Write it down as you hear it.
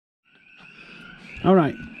All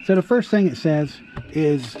right, so the first thing it says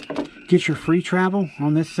is get your free travel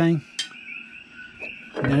on this thing.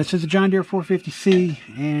 Now this is a John Deere 450C,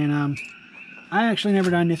 and I actually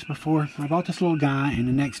never done this before. I bought this little guy, and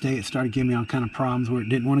the next day it started giving me all kind of problems where it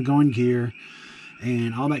didn't want to go in gear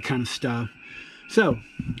and all that kind of stuff. So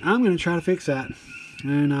I'm going to try to fix that,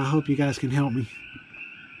 and I hope you guys can help me,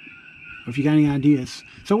 or if you got any ideas.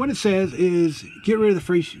 So what it says is get rid of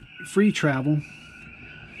the free travel,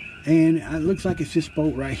 and it looks like it's this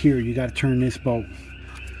bolt right here. You got to turn this bolt.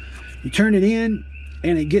 You turn it in,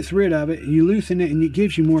 and it gets rid of it. You loosen it, and it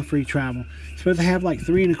gives you more free travel. It's supposed to have like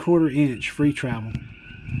 3 1/4 inch free travel.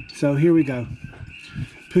 So here we go,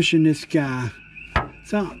 pushing this guy.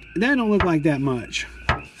 So that don't look like that much.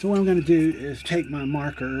 So what I'm going to do is take my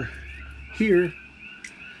marker here,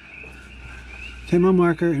 take my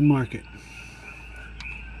marker and mark it.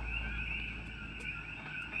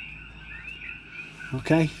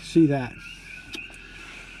 Okay, see that?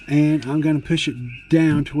 And I'm going to push it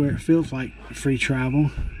down to where it feels like free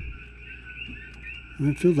travel. And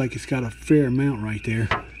it feels like it's got a fair amount right there.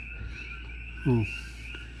 Oh.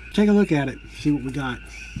 Take a look at it, see what we got.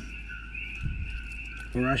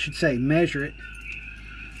 Or I should say, measure it.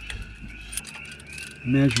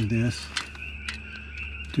 Measure this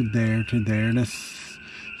to there, to there. That's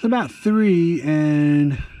about 3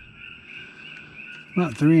 and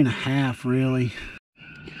about 3 1/2 really.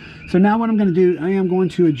 So now what I'm going to do, I am going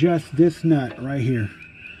to adjust this nut right here.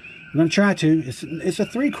 I'm going to try to. It's a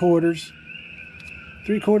 3/4.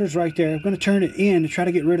 3/4 right there. I'm going to turn it in to try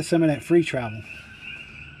to get rid of some of that free travel.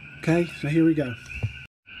 Okay, so here we go.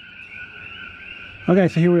 Okay,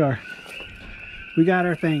 so here we are. We got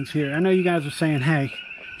our things here. I know you guys are saying, hey,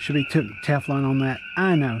 should be Teflon on that.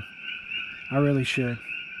 I know. I really should.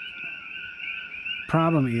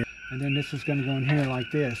 Problem is, and then this is going to go in here like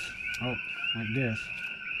this. Oh, like this.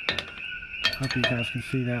 Hope you guys can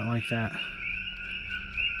see that like that.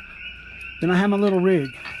 Then I have my little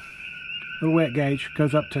rig. Little wet gauge.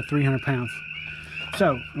 Goes up to 300 pounds.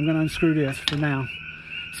 So, I'm going to unscrew this for now.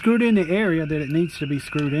 Screw it in the area that it needs to be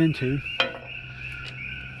screwed into.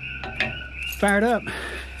 Fire it up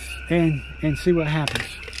and see what happens.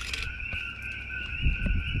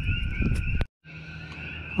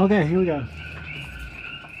 Okay, here we go.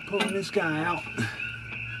 Pulling this guy out.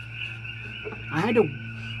 I had to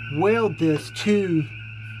weld this to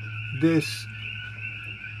this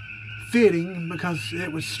fitting because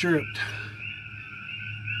it was stripped.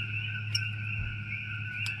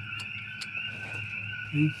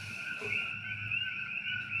 See?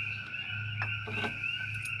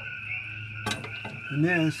 And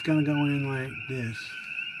this is going to go in like this.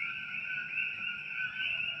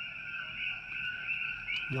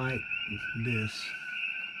 Like this.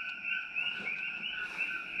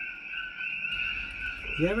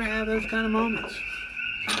 You ever have those kind of moments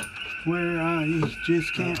where you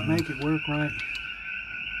just can't make it work right?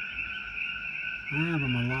 I have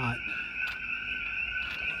them a lot.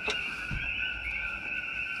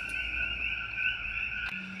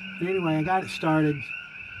 But anyway, I got it started.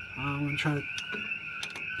 I'm going to try to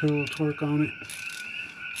put a little torque on it.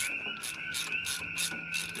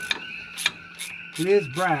 It is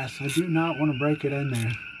brass. I do not want to break it in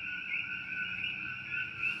there.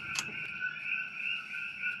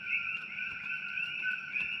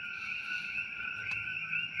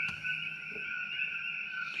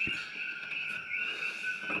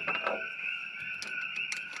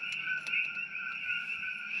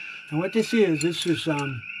 And what this is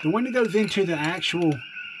the one that goes into the actual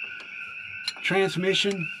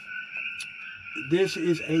transmission. This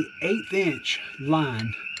is a 1/8 inch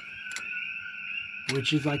line,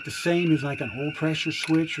 which is like the same as like an oil pressure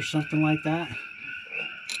switch or something like that.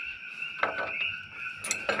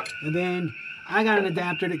 And then I got an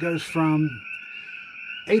adapter that goes from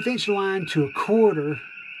 1/8 inch line to a 1/4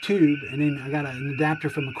 tube, and then I got an adapter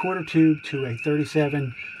from a 1/4 tube to a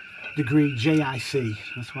 37-degree JIC.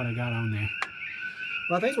 That's what I got on there.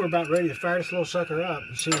 Well, I think we're about ready to fire this little sucker up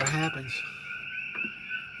and see what happens.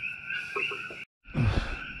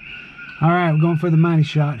 All right, we're going for the mighty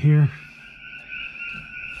shot here.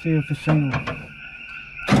 See if this thing will.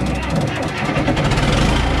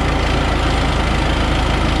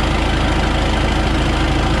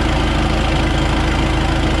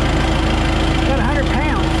 Got 100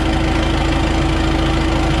 pounds.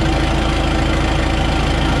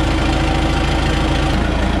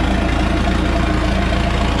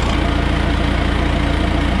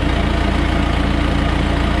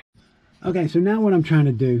 Okay, so now what I'm trying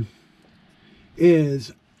to do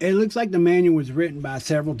is, it looks like the manual was written by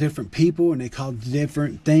several different people, and they called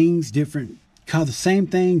different things, call the same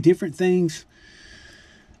thing different things.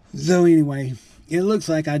 So anyway, it looks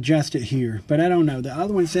like I adjust it here, but I don't know. The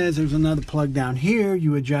other one says there's another plug down here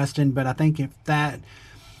you adjust in, but I think if that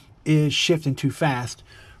is shifting too fast.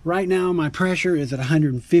 Right now my pressure is at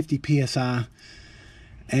 150 psi,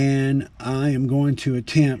 and I am going to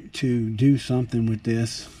attempt to do something with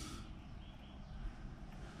this,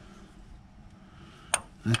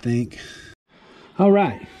 I think. All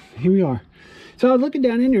right, here we are. So I was looking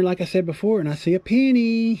down in there, like I said before, and I see a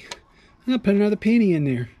penny. I'll put another penny in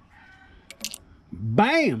there.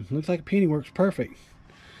 Bam! Looks like a penny, works perfect.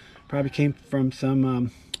 Probably came from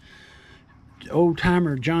some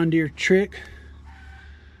old-timer John Deere trick.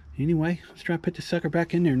 Anyway, let's try to put this sucker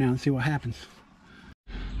back in there now and see what happens.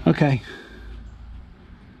 Okay.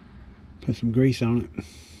 Put some grease on it.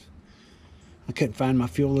 I couldn't find my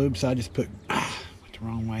fuel lube, so I just went the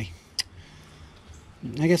wrong way.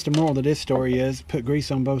 I guess the moral of this story is put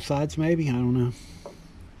grease on both sides, maybe. I don't know.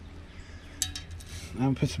 I'm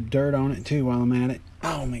gonna put some dirt on it too while I'm at it.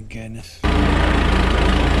 Oh my goodness.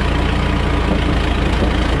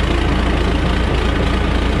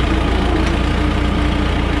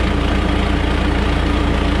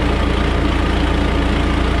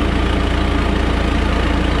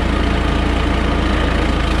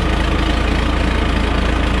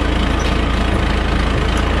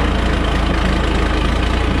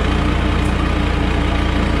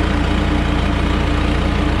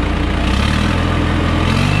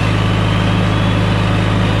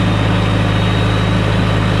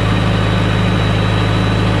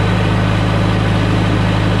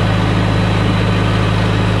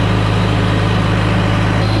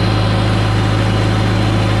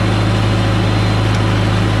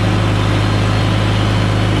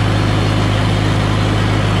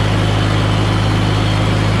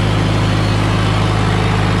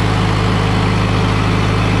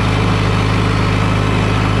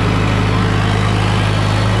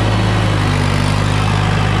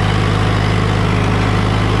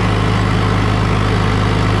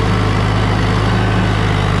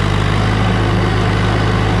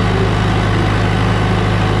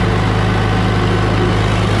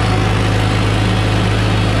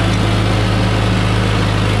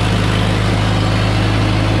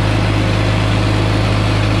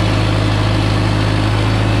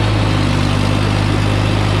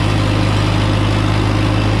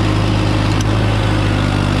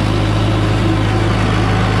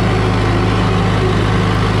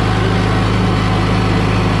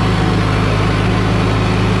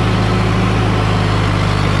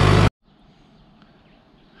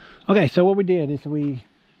 Okay, so what we did is we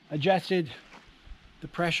adjusted the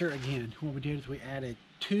pressure again. What we did is we added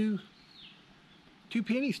two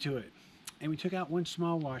pennies to it, and we took out one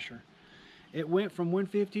small washer. It went from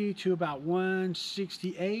 150 to about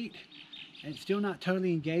 168, and it's still not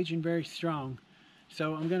totally engaging very strong.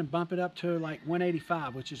 So I'm going to bump it up to like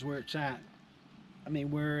 185, which is where it's at. I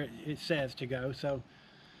mean, where it says to go. So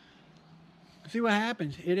see what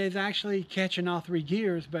happens. It is actually catching all three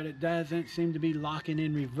gears, but it doesn't seem to be locking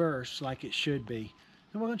in reverse like it should be.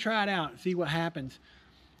 And we're going to try it out and see what happens.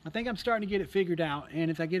 I think I'm starting to get it figured out, and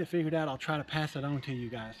if I get it figured out, I'll try to pass it on to you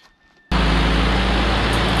guys.